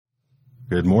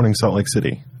Good morning, Salt Lake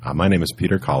City. My name is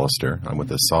Peter Collister. I'm with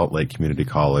the Salt Lake Community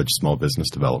College Small Business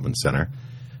Development Center,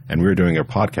 and we're doing a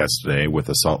podcast today with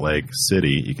the Salt Lake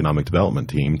City Economic Development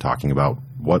Team talking about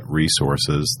what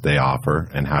resources they offer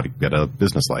and how to get a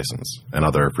business license and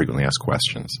other frequently asked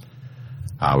questions.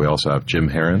 We also have Jim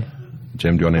Herron.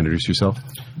 Jim, do you want to introduce yourself?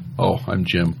 Oh, I'm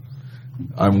Jim.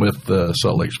 I'm with the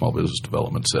Salt Lake Small Business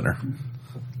Development Center.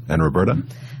 And Roberta?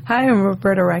 Hi, I'm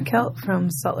Roberta Reichelt from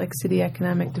Salt Lake City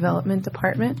Economic Development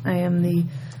Department. I am the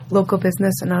Local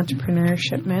Business and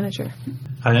Entrepreneurship Manager.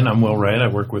 Hi, and I'm Will Wright. I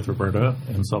work with Roberta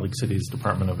in Salt Lake City's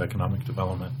Department of Economic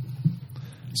Development.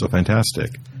 So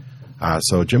fantastic.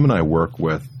 So Jim and I work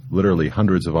with literally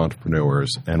hundreds of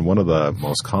entrepreneurs, and one of the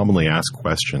most commonly asked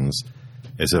questions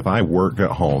is if I work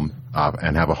at home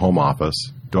and have a home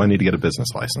office, do I need to get a business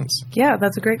license? Yeah,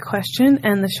 that's a great question,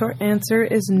 and the short answer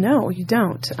is no, you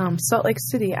don't. Salt Lake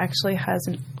City actually has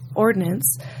an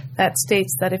ordinance that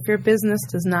states that if your business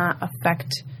does not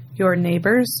affect your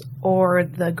neighbors or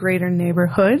the greater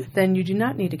neighborhood, then you do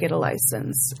not need to get a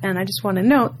license. And I just want to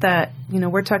note that,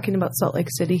 we're talking about Salt Lake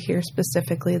City here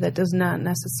specifically. That does not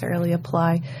necessarily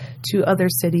apply to other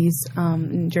cities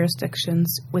and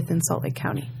jurisdictions within Salt Lake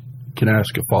County. Can I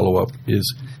ask a follow-up?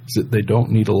 Is it they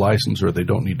don't need a license or they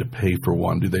don't need to pay for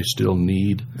one? Do they still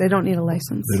need? They don't need a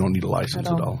license. They don't need a license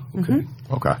at all. Okay.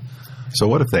 Mm-hmm. Okay. So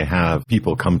what if they have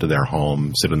people come to their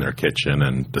home, sit in their kitchen,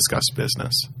 and discuss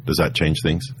business? Does that change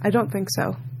things? I don't think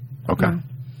so. Okay. No.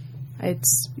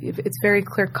 It's very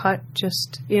clear cut.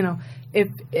 Just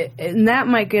and that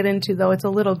might get into, though, it's a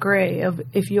little gray of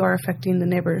if you are affecting the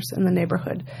neighbors in the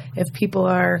neighborhood. If people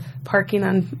are parking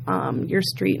on your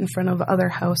street in front of other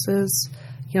houses,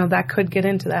 that could get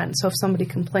into that. And so if somebody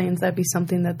complains, that'd be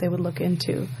something that they would look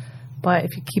into. But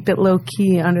if you keep it low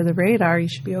key under the radar, you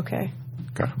should be okay.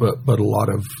 Okay. But a lot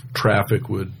of traffic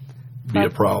would be a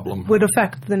problem. Would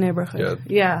affect the neighborhood.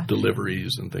 Yeah.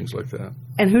 Deliveries and things like that.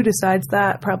 And who decides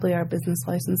that? Probably our business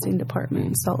licensing department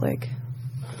in Salt Lake.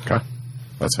 Okay.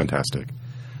 That's fantastic.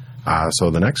 So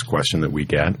the next question that we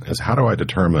get is, how do I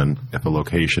determine if a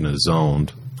location is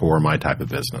zoned for my type of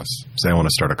business? Say I want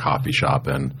to start a coffee shop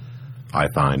and I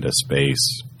find a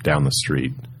space down the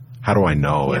street. How do I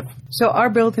know if... So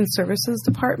our Building Services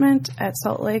Department at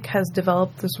Salt Lake has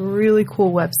developed this really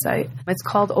cool website. It's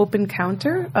called Open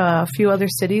Counter. A few other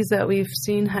cities that we've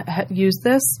seen use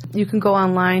this. You can go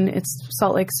online. It's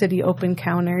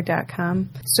saltlakecityopencounter.com.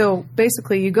 So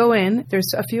basically you go in,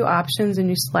 there's a few options, and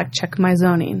you select Check My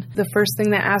Zoning. The first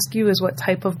thing they ask you is what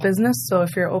type of business. So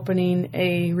if you're opening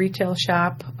a retail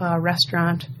shop, a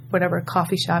restaurant, whatever,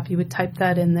 coffee shop, you would type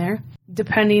that in there.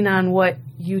 Depending on what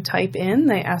you type in,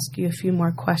 they ask you a few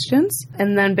more questions.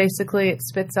 And then basically it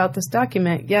spits out this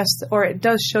document. Yes, or it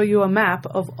does show you a map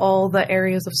of all the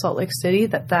areas of Salt Lake City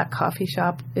that coffee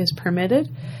shop is permitted.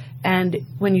 And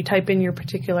when you type in your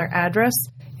particular address,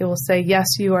 it will say, yes,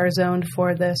 you are zoned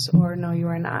for this, or no, you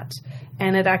are not.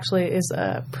 And it actually is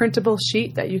a printable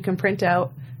sheet that you can print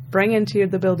out, bring into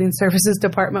the Building Services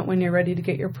Department when you're ready to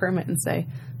get your permit and say,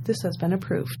 this has been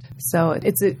approved. So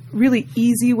it's a really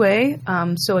easy way,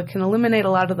 so it can eliminate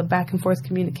a lot of the back and forth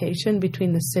communication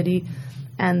between the city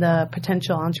and the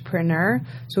potential entrepreneur.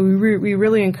 So we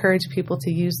really encourage people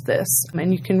to use this.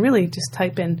 And you can really just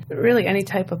type in really any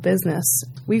type of business.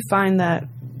 We find that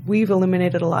we've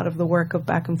eliminated a lot of the work of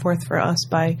back and forth for us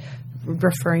by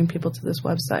referring people to this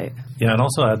website. Yeah, and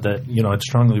also add that, I'd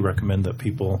strongly recommend that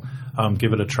people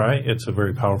give it a try. It's a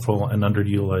very powerful and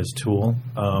underutilized tool.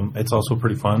 It's also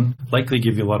pretty fun. Likely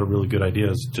give you a lot of really good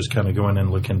ideas. Just kind of go in and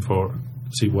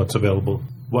see what's available,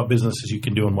 what businesses you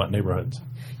can do in what neighborhoods.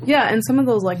 Yeah, and some of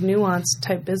those nuanced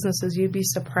type businesses, you'd be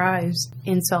surprised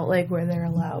in Salt Lake where they're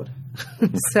allowed.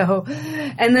 So,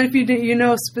 and then if you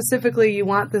specifically you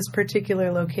want this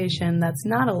particular location that's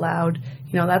not allowed,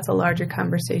 that's a larger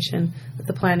conversation with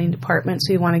the planning department.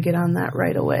 So you want to get on that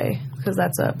right away because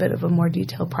that's a bit of a more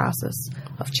detailed process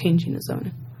of changing the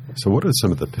zoning. So what are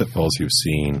some of the pitfalls you've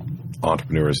seen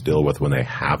entrepreneurs deal with when they've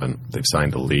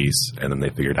signed a lease and then they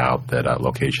figured out that a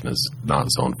location is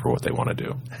not zoned for what they want to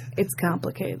do? It's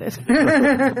complicated.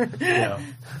 Yeah,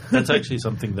 that's actually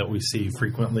something that we see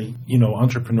frequently.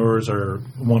 Entrepreneurs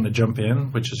want to jump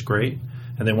in, which is great,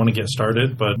 and they want to get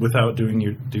started, but without doing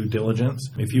your due diligence.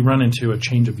 If you run into a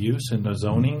change of use in the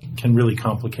zoning, it can really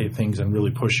complicate things and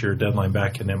really push your deadline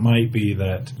back, and it might be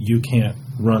that you can't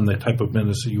run the type of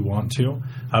business that you want to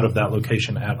out of that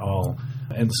location at all.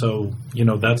 And so,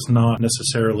 that's not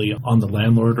necessarily on the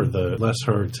landlord or the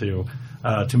lessor to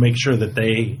make sure that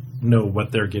they know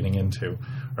what they're getting into,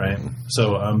 right?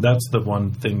 So that's the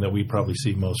one thing that we probably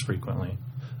see most frequently.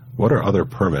 What are other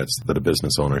permits that a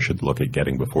business owner should look at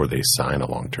getting before they sign a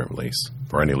long-term lease,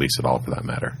 or any lease at all for that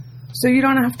matter? So you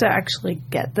don't have to actually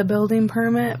get the building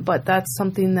permit, but that's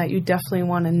something that you definitely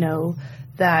want to know,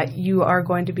 that you are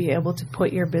going to be able to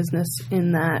put your business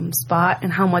in that spot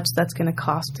and how much that's going to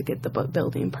cost to get the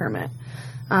building permit.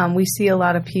 We see a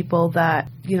lot of people that,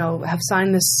 have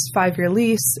signed this 5-year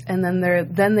lease, and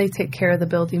then they take care of the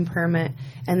building permit,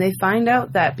 and they find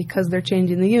out that because they're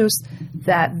changing the use,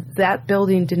 that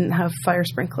building didn't have fire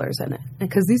sprinklers in it.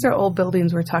 Because these are old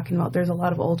buildings we're talking about. There's a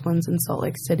lot of old ones in Salt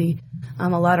Lake City, a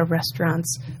lot of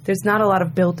restaurants. There's not a lot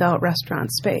of built-out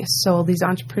restaurant space. So these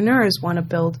entrepreneurs want to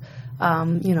build,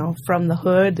 from the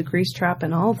hood, the grease trap,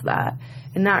 and all of that,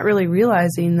 and not really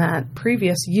realizing that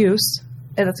previous use.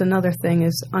 And that's another thing,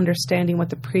 is understanding what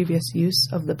the previous use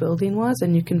of the building was,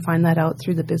 and you can find that out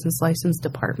through the business license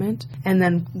department. And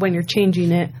then when you're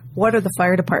changing it, what are the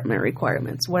fire department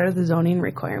requirements? What are the zoning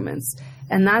requirements?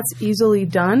 And that's easily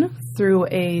done through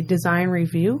a design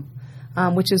review,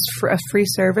 which is a free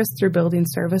service through Building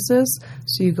Services.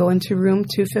 So you go into room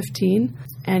 215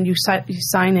 and you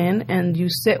sign in, and you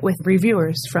sit with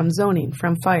reviewers from zoning,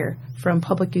 from fire, from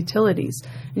public utilities,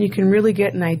 and you can really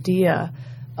get an idea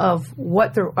of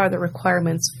what are the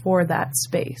requirements for that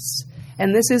space.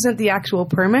 And this isn't the actual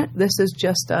permit. This is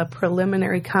just a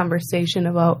preliminary conversation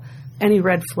about any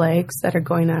red flags that are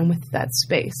going on with that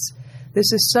space.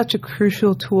 This is such a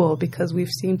crucial tool, because we've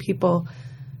seen people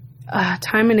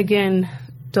time and again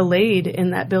delayed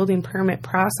in that building permit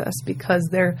process because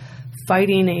they're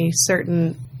fighting a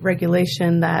certain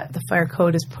regulation that the fire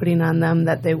code is putting on them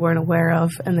that they weren't aware of,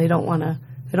 and they don't want to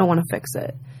fix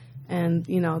it. And,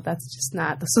 that's just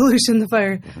not the solution. The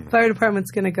fire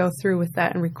department's going to go through with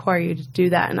that and require you to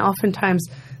do that. And oftentimes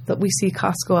that we see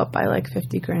costs go up by like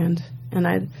 $50,000. And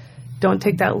I don't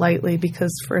take that lightly,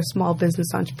 because for a small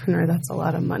business entrepreneur, that's a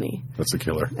lot of money. That's a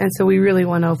killer. And so we really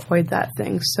want to avoid that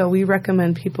thing. So we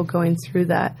recommend people going through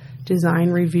that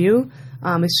design review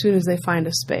as soon as they find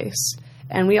a space.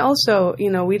 And we also,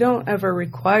 we don't ever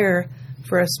require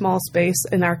for a small space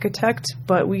an architect,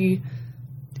 but we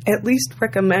at least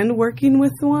recommend working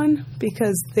with one,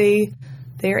 because they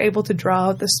are able to draw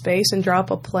out the space and draw up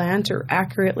a plan to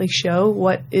accurately show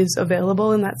what is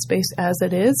available in that space as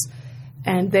it is.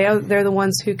 And they're the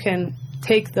ones who can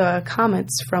take the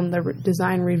comments from the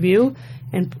design review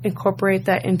and incorporate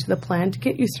that into the plan to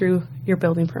get you through your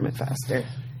building permit faster.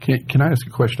 Can I ask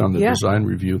a question on the design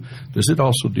review? Does it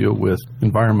also deal with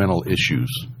environmental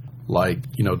issues like,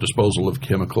 disposal of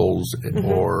chemicals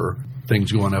or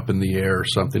things going up in the air or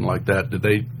something like that?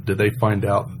 Did they find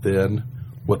out then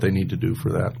what they need to do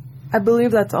for that? I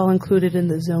believe that's all included in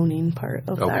the zoning part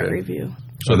of that review.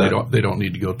 So they don't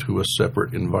need to go to a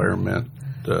separate environment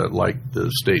like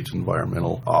the state's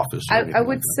environmental office. I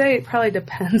would say it probably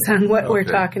depends on what we're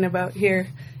talking about here.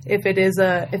 If it is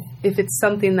if it's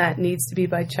something that needs to be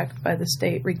checked by the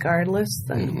state regardless,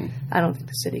 then I don't think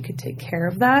the city could take care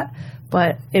of that.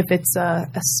 But if it's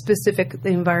the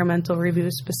environmental review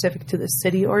is specific to the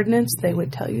city ordinance, they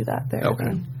would tell you that there.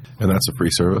 Okay. And that's a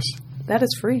free service? That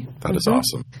is free. That is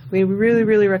awesome. We really,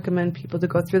 really recommend people to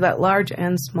go through that, large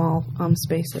and small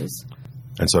spaces.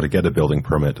 And so to get a building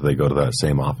permit, do they go to that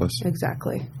same office?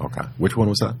 Exactly. Okay. Which one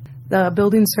was that? The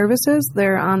Building Services,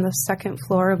 they're on the second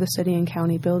floor of the City and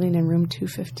County building in room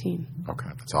 215. Okay,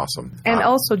 that's awesome. And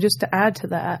also, just to add to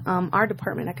that, our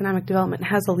department, Economic Development,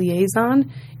 has a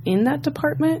liaison in that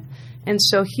department. And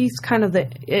so he's kind of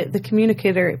the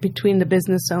communicator between the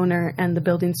business owner and the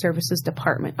Building Services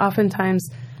department. Oftentimes,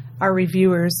 our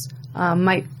reviewers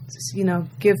might,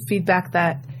 give feedback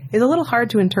that is a little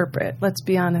hard to interpret, let's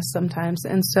be honest, sometimes.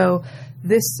 And so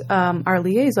this, our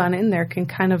liaison in there can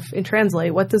kind of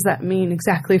translate what does that mean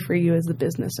exactly for you as the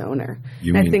business owner.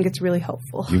 I think it's really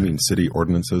helpful. You mean city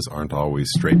ordinances aren't always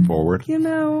straightforward?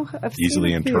 I've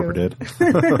easily interpreted.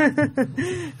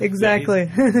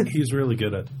 Exactly. He's really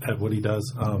good at what he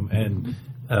does, and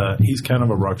he's kind of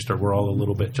a rock star. We're all a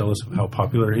little bit jealous of how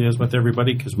popular he is with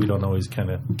everybody, because we don't always kind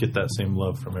of get that same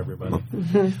love from everybody.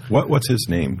 What's his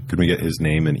name? Could we get his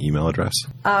name and email address?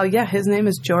 His name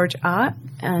is George Ott,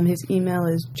 and his email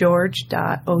is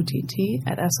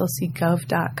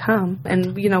george.ott@slcgov.com.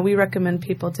 And, we recommend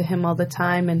people to him all the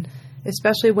time, and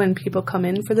especially when people come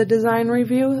in for the design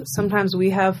review, sometimes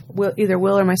either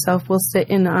Will or myself will sit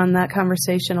in on that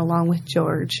conversation along with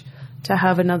George. to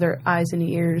have another eyes and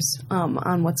ears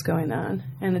on what's going on.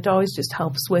 And it always just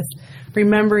helps with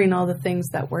remembering all the things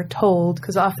that we're told,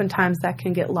 because oftentimes that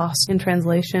can get lost in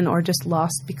translation or just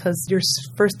lost because your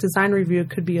first design review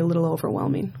could be a little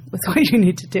overwhelming with what you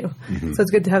need to do. Mm-hmm. So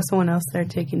it's good to have someone else there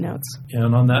taking notes.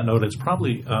 And on that note, it's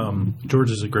probably, George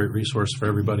is a great resource for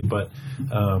everybody, but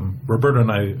Roberta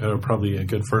and I are probably a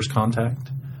good first contact.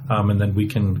 And then we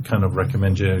can kind of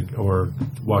recommend you or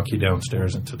walk you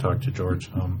downstairs and to talk to George.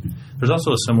 There's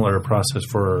also a similar process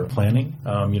for planning,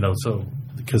 so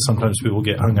because sometimes people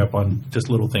get hung up on just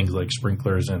little things like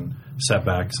sprinklers and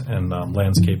setbacks and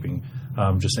landscaping.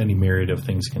 Just any myriad of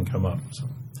things can come up.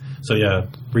 So yeah,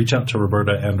 reach out to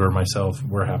Roberta and or myself.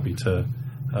 We're happy to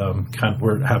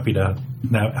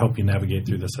help you navigate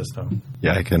through the system.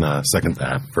 Yeah, I can second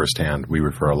that firsthand. We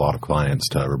refer a lot of clients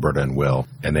to Roberta and Will,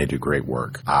 and they do great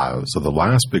work. So the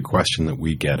last big question that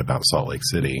we get about Salt Lake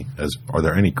City is, are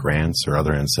there any grants or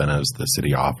other incentives the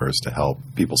city offers to help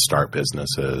people start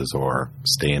businesses or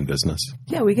stay in business?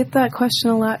 Yeah, we get that question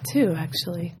a lot too,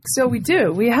 actually. So we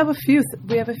do. We have a few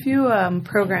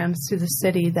programs through the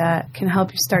city that can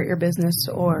help you start your business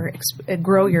or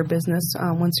grow your business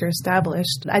once you're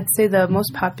established. I'd say the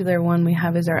most popular one we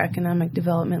have is our Economic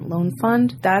Development Loan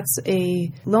Fund. That's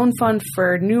a loan fund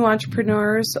for new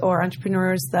entrepreneurs or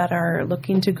entrepreneurs that are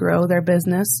looking to grow their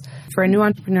business. For a new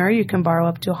entrepreneur, you can borrow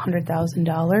up to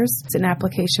 $100,000. It's an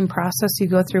application process you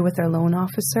go through with our loan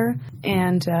officer,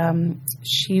 and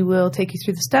she will take you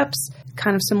through the steps,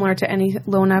 kind of similar to any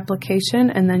loan application,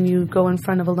 and then you go in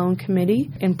front of a loan committee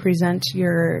and present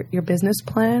your business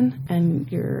plan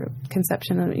and your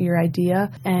conception of your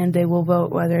idea, and they will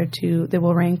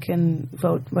rank and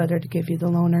vote whether to give you the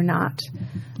loan or not.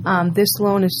 This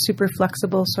loan is super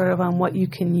flexible sort of on what you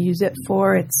can use it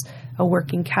for. It's a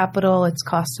working capital, it's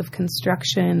cost of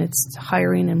construction, it's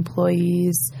hiring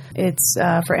employees, it's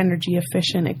for energy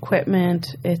efficient equipment,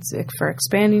 it's for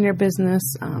expanding your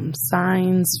business,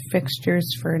 signs, fixtures,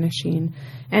 furnishing,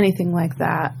 anything like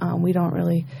that. We don't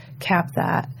really cap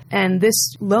that. And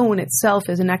this loan itself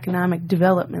is an economic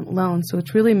development loan, so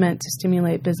it's really meant to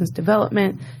stimulate business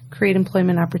development, create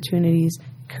employment opportunities,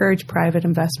 encourage private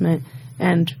investment,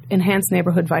 and enhance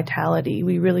neighborhood vitality.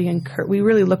 We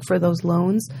really look for those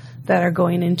loans that are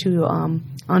going into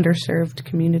underserved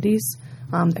communities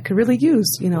that could really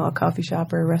use, a coffee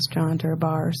shop or a restaurant or a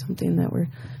bar or something that we're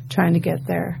trying to get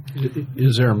there.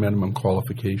 Is there a minimum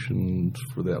qualification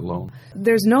for that loan?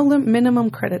 There's no minimum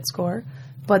credit score,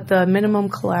 but the minimum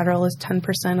collateral is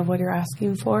 10% of what you're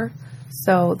asking for.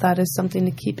 So that is something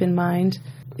to keep in mind.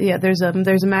 Yeah, there's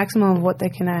a maximum of what they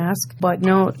can ask, but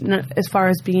no, as far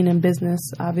as being in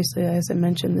business, obviously, as I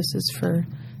mentioned, this is for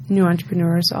new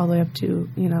entrepreneurs all the way up to,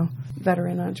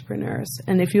 veteran entrepreneurs.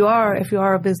 And if you are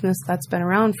a business that's been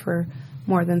around for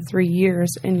more than 3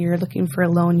 years and you're looking for a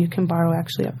loan, you can borrow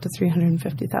actually up to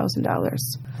 $350,000.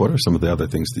 What are some of the other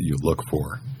things that you look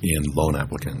for in loan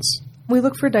applicants? We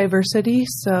look for diversity,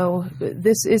 so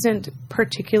this isn't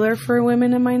particular for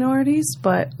women and minorities,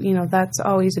 but, that's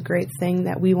always a great thing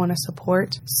that we want to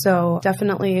support. So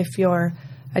definitely if you're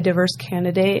a diverse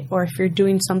candidate or if you're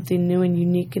doing something new and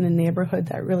unique in a neighborhood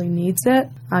that really needs it,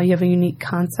 you have a unique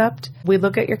concept. We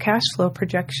look at your cash flow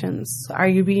projections. Are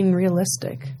you being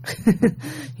realistic?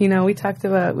 We talked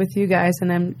about with you guys,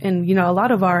 and a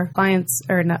lot of our clients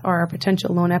or our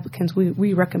potential loan applicants,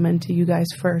 we recommend to you guys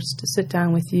first to sit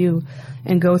down with you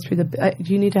and go through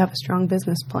you need to have a strong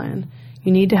business plan.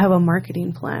 You need to have a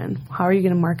marketing plan. How are you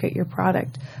going to market your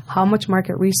product? How much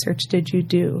market research did you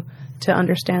do to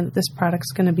understand that this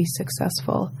product's going to be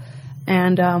successful?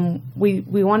 And we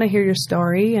want to hear your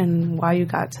story and why you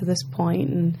got to this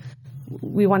point, and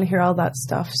we want to hear all that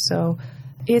stuff. So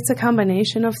it's a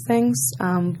combination of things,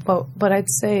 but I'd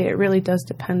say it really does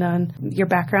depend on your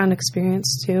background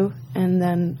experience too, and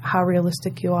then how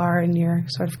realistic you are in your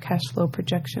sort of cash flow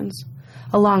projections,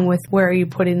 along with where are you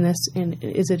putting this in?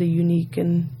 Is it a unique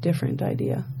and different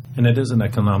idea? And it is an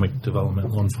economic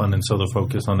development loan fund, and so the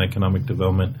focus on economic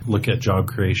development, look at job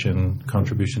creation,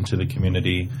 contribution to the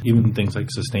community, even things like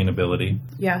sustainability.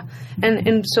 Yeah,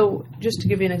 and so just to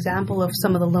give you an example of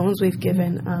some of the loans we've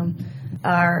given,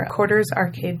 our Quarters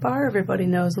Arcade Bar, everybody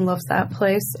knows and loves that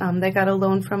place. They got a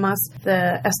loan from us.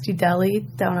 The SD Deli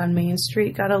down on Main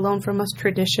Street got a loan from us.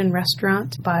 Tradition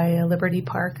Restaurant by Liberty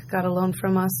Park got a loan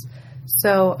from us.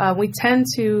 So we tend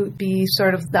to be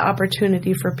sort of the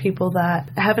opportunity for people that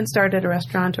haven't started a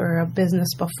restaurant or a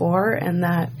business before and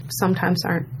that sometimes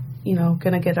aren't,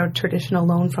 going to get a traditional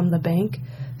loan from the bank.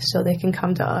 So they can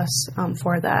come to us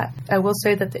for that. I will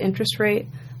say that the interest rate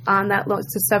On that loan,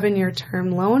 it's a 7-year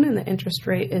term loan, and the interest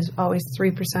rate is always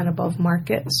 3% above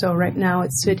market. So right now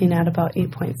it's sitting at about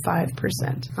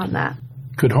 8.5% on that.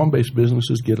 Could home-based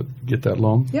businesses get that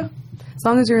loan? Yeah, as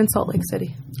long as you're in Salt Lake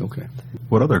City. Okay.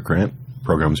 What other grant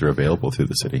programs are available through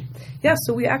the city? Yeah,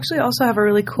 so we actually also have a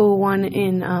really cool one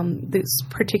in this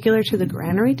particular to the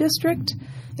Granary District.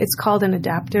 It's called an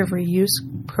adaptive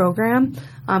reuse program.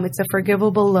 It's a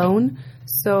forgivable loan,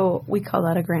 so we call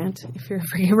that a grant if you're a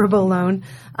forgivable loan.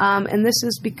 And this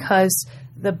is because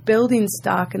the building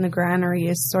stock in the Granary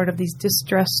is sort of these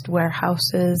distressed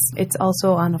warehouses. It's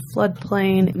also on a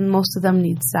floodplain. Most of them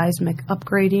need seismic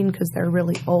upgrading because they're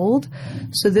really old.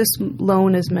 So this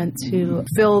loan is meant to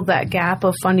fill that gap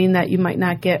of funding that you might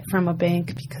not get from a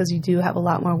bank because you do have a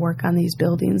lot more work on these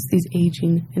buildings, these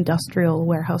aging industrial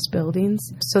warehouse buildings.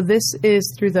 So this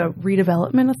is through the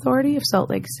Redevelopment Authority of Salt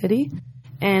Lake City.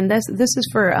 And this is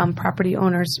for property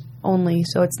owners only.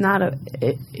 So it's not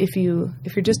if you're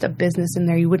just a business in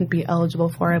there, you wouldn't be eligible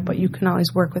for it, but you can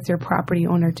always work with your property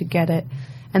owner to get it.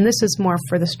 And this is more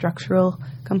for the structural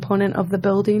component of the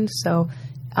building. So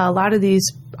a lot of these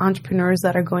entrepreneurs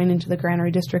that are going into the Granary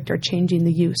District are changing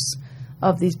the use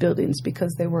of these buildings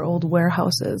because they were old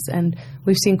warehouses. And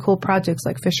we've seen cool projects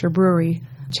like Fisher Brewery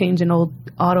change an old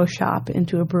auto shop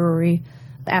into a brewery.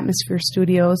 Atmosphere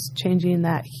Studios changing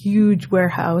that huge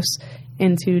warehouse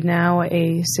into now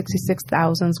a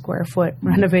 66,000 square foot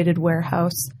renovated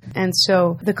warehouse. And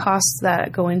so the costs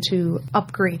that go into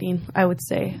upgrading, I would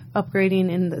say, upgrading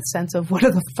in the sense of what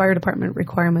are the fire department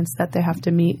requirements that they have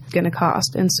to meet going to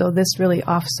cost. And so this really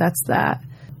offsets that.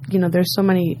 You know, there's so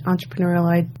many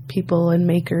entrepreneurial people and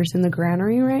makers in the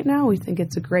Granary right now. We think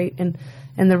it's a great, and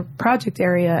the project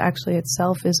area actually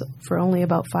itself is for only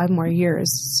about 5 more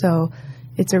years. So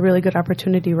it's a really good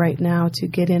opportunity right now to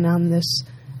get in on this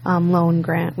loan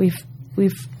grant.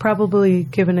 We've probably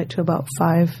given it to about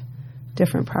 5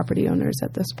 different property owners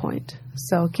at this point.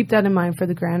 So keep that in mind for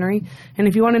the Granary. And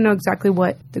if you want to know exactly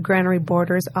what the Granary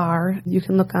borders are, you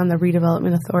can look on the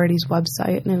Redevelopment Authority's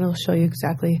website, and it'll show you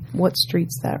exactly what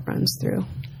streets that runs through.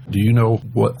 Do you know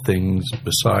what things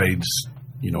besides,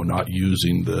 not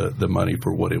using the money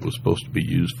for what it was supposed to be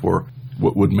used for,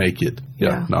 what would make it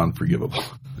non-forgivable?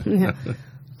 Yeah,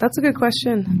 that's a good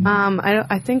question.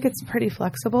 I think it's pretty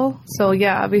flexible. So,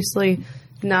 yeah, obviously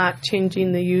not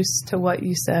changing the use to what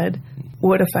you said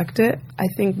would affect it. I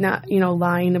think not,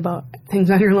 lying about things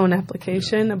on your loan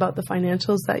application, about the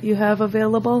financials that you have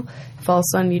available. If all of a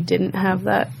sudden you didn't have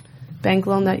that bank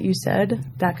loan that you said,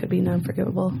 that could be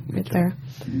non-forgivable right there.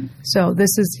 So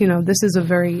this is a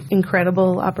very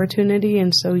incredible opportunity,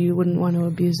 and so you wouldn't want to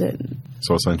abuse it.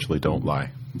 So essentially, don't lie.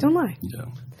 Don't lie. Yeah.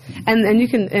 And you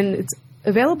can, and it's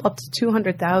available up to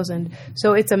 $200,000.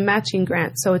 So it's a matching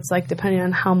grant. So it's like depending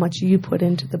on how much you put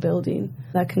into the building,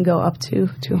 that can go up to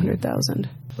 $200,000.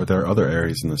 Are there other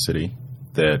areas in the city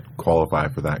that qualify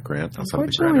for that grant?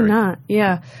 Unfortunately not.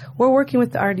 Yeah. We're working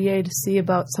with the RDA to see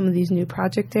about some of these new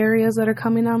project areas that are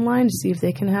coming online to see if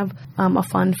they can have a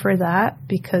fund for that,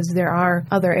 because there are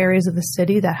other areas of the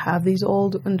city that have these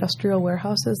old industrial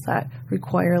warehouses that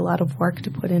require a lot of work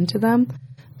to put into them.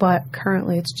 But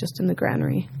currently it's just in the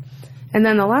Granary. And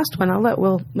then the last one, I'll let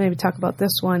Will maybe talk about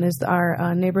this one, is our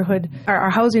our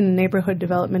Housing and Neighborhood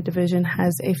Development Division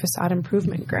has a facade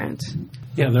improvement grant.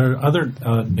 Yeah, there are other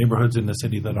neighborhoods in the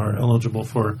city that are eligible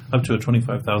for up to a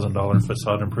 $25,000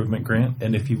 facade improvement grant.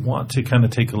 And if you want to kind of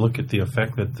take a look at the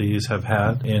effect that these have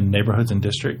had in neighborhoods and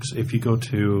districts, if you go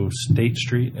to State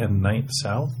Street and 9th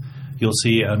South, you'll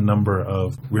see a number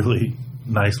of really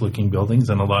nice-looking buildings,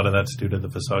 and a lot of that's due to the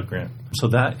facade grant. So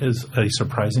that is a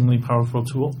surprisingly powerful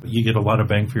tool. You get a lot of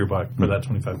bang for your buck for that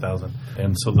 $25,000.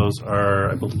 And so those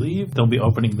are, I believe, they'll be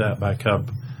opening that back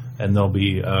up, and they'll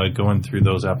be going through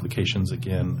those applications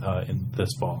again in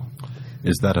this fall.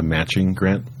 Is that a matching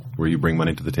grant where you bring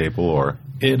money to the table, or?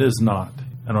 It is not.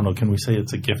 I don't know, can we say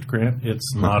it's a gift grant?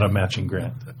 It's not a matching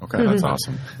grant. Okay, that's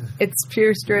awesome. It's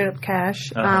pure straight-up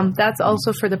cash. That's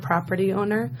also for the property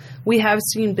owner. We have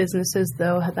seen businesses,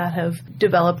 though, that have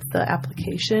developed the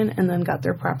application and then got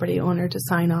their property owner to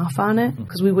sign off on it,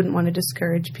 because we wouldn't want to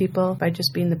discourage people by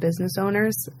just being the business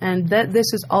owners. And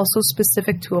this is also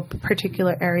specific to a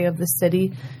particular area of the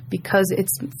city because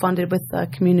it's funded with the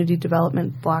Community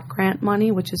Development Block Grant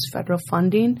money, which is federal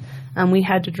funding. And we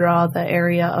had to draw the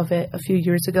area of it a few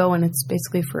years ago, and it's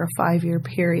basically for a 5-year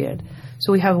period.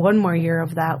 So we have 1 more year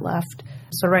of that left.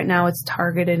 So right now it's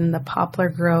targeted in the Poplar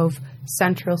Grove,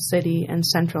 Central City and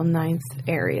Central 9th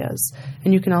areas.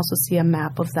 And you can also see a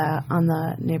map of that on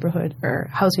the neighborhood or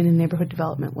Housing and Neighborhood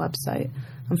Development website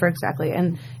for exactly.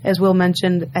 And as Will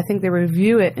mentioned, I think they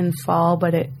review it in fall,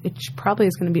 but it probably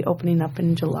is going to be opening up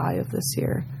in July of this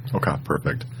year. Okay,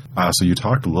 perfect. So you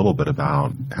talked a little bit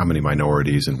about how many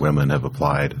minorities and women have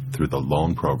applied through the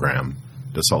loan program.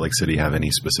 Does Salt Lake City have any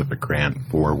specific grant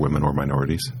for women or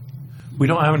minorities? We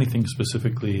don't have anything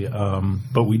specifically,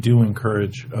 but we do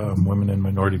encourage women and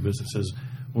minority businesses.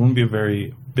 We want to be a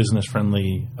very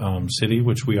business-friendly city,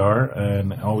 which we are,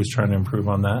 and always trying to improve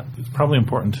on that. It's probably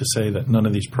important to say that none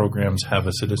of these programs have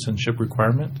a citizenship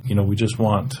requirement. We just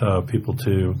want people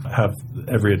to have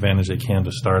every advantage they can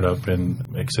to start up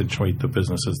and accentuate the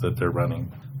businesses that they're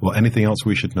running. Well, anything else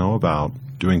we should know about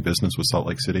doing business with Salt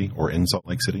Lake City or in Salt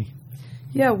Lake City?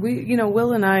 Yeah,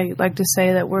 Will and I like to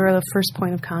say that we're the first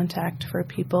point of contact for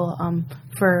people,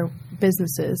 for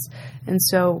businesses. And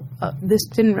so this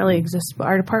didn't really exist.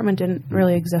 Our department didn't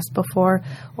really exist before,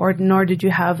 nor did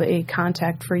you have a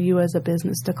contact for you as a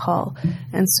business to call.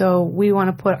 And so we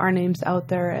want to put our names out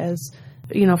there as,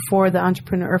 for the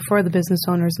entrepreneur or for the business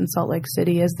owners in Salt Lake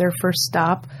City as their first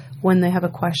stop when they have a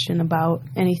question about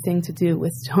anything to do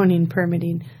with zoning,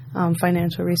 permitting,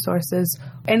 financial resources,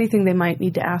 anything they might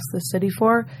need to ask the city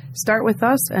for. Start with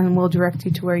us, and we'll direct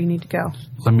you to where you need to go.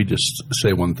 Let me just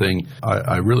say one thing.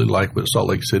 I really like what Salt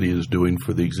Lake City is doing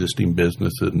for the existing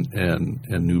business and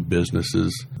new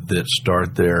businesses that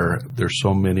start there. There's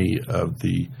so many of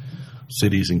the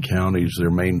cities and counties, their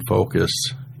main focus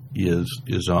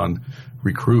is on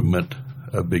recruitment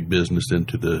of big business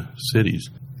into the cities.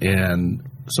 And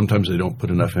sometimes they don't put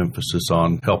enough emphasis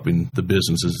on helping the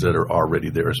businesses that are already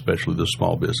there, especially the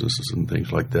small businesses and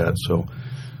things like that. So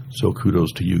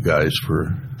kudos to you guys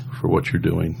for what you're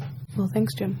doing. Well,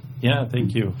 thanks, Jim. Yeah,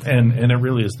 thank you. And it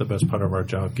really is the best part of our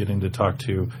job, getting to talk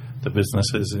to the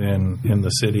businesses in the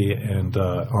city and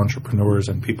entrepreneurs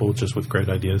and people just with great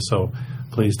ideas. So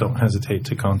please don't hesitate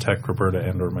to contact Roberta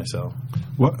and or myself.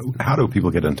 How do people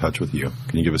get in touch with you?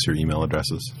 Can you give us your email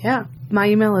addresses? Yeah. My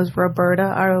email is Roberta,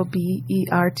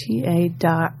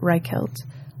 ROBERTA .Reichelt,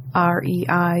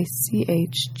 REICHGELT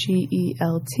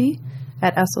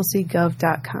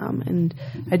 @slcgov.com. And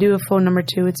I do have a phone number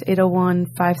too. It's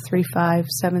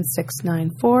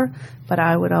 801-535-7694, but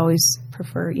I would always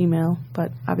prefer email,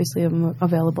 but obviously I'm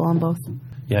available on both.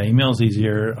 Yeah, email is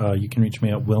easier. You can reach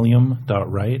me at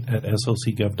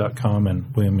william.wright@slcgov.com,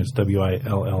 and William is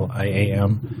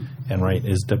WILLIAM, and Wright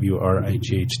is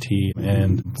WRIGHT,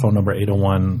 and phone number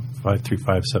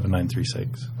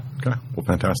 801-535-7936. Okay, well,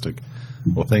 fantastic.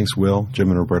 Well, thanks, Will,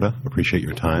 Jim, and Roberta. Appreciate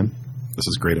your time. This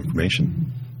is great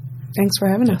information. Thanks for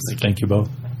having us. Thank you both.